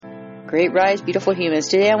Great Rise, beautiful humans.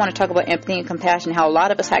 Today I want to talk about empathy and compassion, how a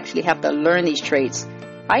lot of us actually have to learn these traits.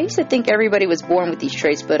 I used to think everybody was born with these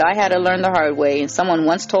traits, but I had to learn the hard way. And someone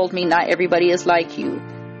once told me not everybody is like you,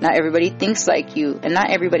 not everybody thinks like you, and not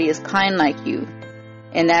everybody is kind like you.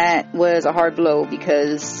 And that was a hard blow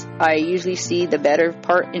because I usually see the better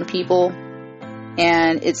part in people.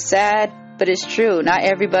 And it's sad, but it's true. Not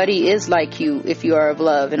everybody is like you if you are of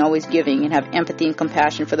love and always giving and have empathy and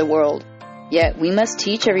compassion for the world. Yet we must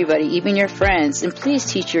teach everybody, even your friends, and please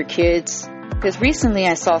teach your kids. Because recently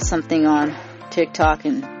I saw something on TikTok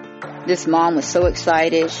and this mom was so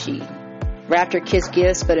excited. She wrapped her kids'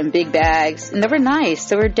 gifts but in big bags, and they were nice,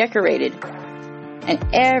 they were decorated. And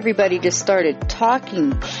everybody just started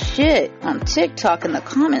talking shit on TikTok in the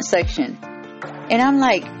comment section. And I'm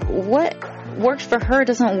like, what works for her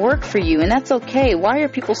doesn't work for you, and that's okay. Why are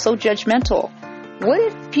people so judgmental? What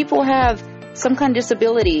if people have some kind of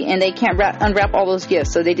disability and they can't unwrap all those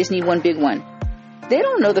gifts, so they just need one big one? They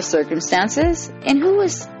don't know the circumstances, and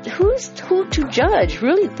who's who to judge?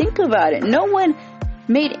 Really think about it. No one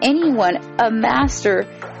made anyone a master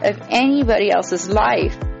of anybody else's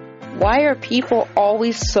life. Why are people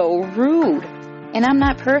always so rude? And I'm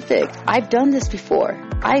not perfect. I've done this before.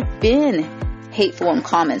 I've been hateful in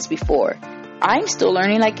comments before. I'm still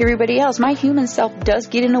learning like everybody else. My human self does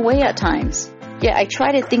get in the way at times. Yet I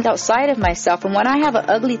try to think outside of myself, and when I have an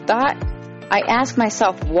ugly thought, I ask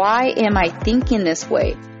myself, why am I thinking this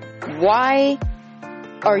way? Why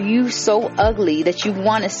are you so ugly that you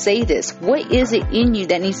want to say this? What is it in you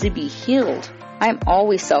that needs to be healed? I'm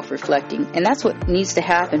always self-reflecting, and that's what needs to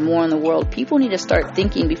happen more in the world. People need to start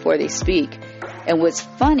thinking before they speak. And what's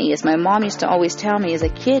funny is my mom used to always tell me as a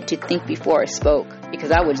kid to think before I spoke, because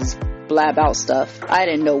I would just blab out stuff. I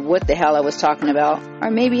didn't know what the hell I was talking about.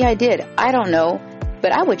 Or maybe I did. I don't know.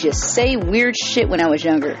 But I would just say weird shit when I was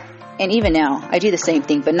younger. And even now, I do the same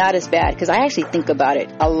thing, but not as bad, because I actually think about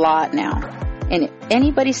it a lot now. And if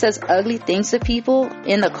anybody says ugly things to people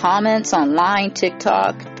in the comments, online,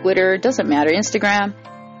 TikTok, Twitter, doesn't matter, Instagram,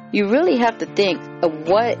 you really have to think of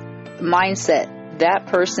what mindset that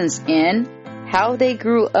person's in, how they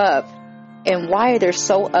grew up, and why they're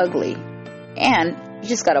so ugly. And you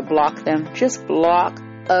just got to block them. Just block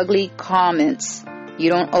ugly comments. You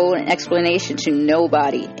don't owe an explanation to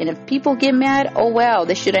nobody. And if people get mad, oh well,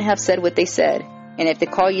 they shouldn't have said what they said. And if they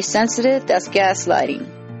call you sensitive, that's gaslighting.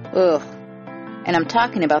 Ugh. And I'm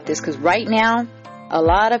talking about this because right now, a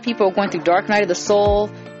lot of people are going through dark night of the soul,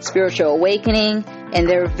 spiritual awakening, and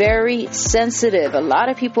they're very sensitive. A lot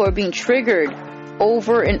of people are being triggered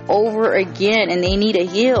over and over again, and they need to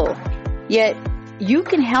heal. Yet, you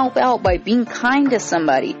can help out by being kind to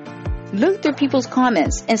somebody. Look through people's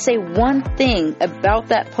comments and say one thing about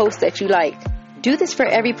that post that you liked. Do this for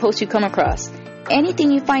every post you come across.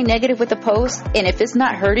 Anything you find negative with a post, and if it's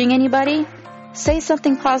not hurting anybody, say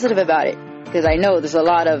something positive about it. Because I know there's a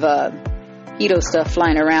lot of pedo stuff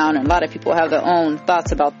flying around, and a lot of people have their own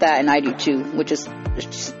thoughts about that, and I do too, which is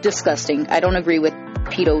disgusting. I don't agree with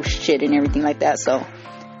pedo shit and everything like that.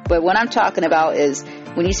 But what I'm talking about is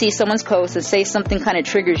when you see someone's post and say something kind of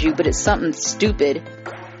triggers you, but it's something stupid,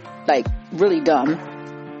 like really dumb,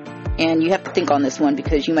 and you have to think on this one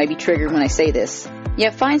because you might be triggered when I say this.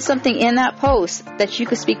 Yet find something in that post that you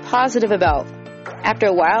could speak positive about. After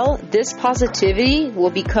a while, this positivity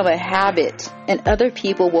will become a habit, and other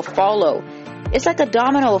people will follow. It's like a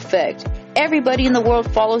domino effect. Everybody in the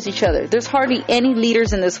world follows each other. There's hardly any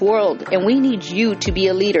leaders in this world, and we need you to be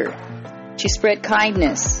a leader, to spread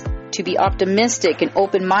kindness, to be optimistic and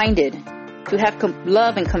open-minded, to have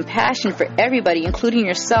love and compassion for everybody, including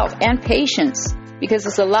yourself, and patience. Because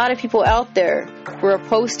there's a lot of people out there who are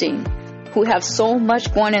posting, who have so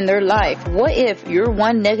much going in their life. What if your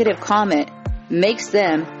one negative comment makes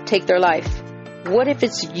them take their life? What if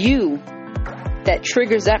it's you that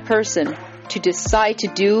triggers that person to decide to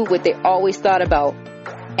do what they always thought about?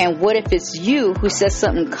 And what if it's you who says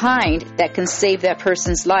something kind that can save that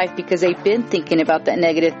person's life because they've been thinking about that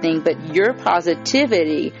negative thing, but your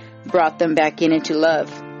positivity brought them back into love?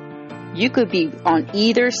 You could be on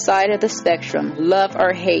either side of the spectrum, love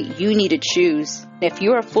or hate. You need to choose. If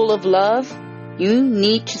you are full of love, you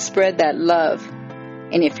need to spread that love.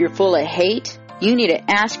 And if you're full of hate, you need to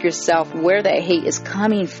ask yourself where that hate is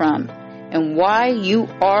coming from and why you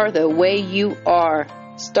are the way you are.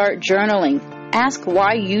 Start journaling. Ask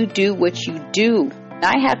why you do what you do.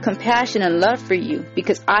 I have compassion and love for you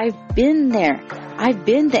because I've been there. I've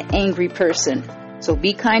been the angry person. So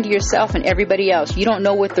be kind to yourself and everybody else. You don't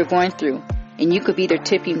know what they're going through, and you could be their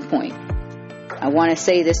tipping point. I want to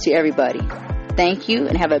say this to everybody. Thank you,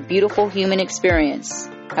 and have a beautiful human experience.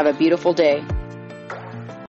 Have a beautiful day.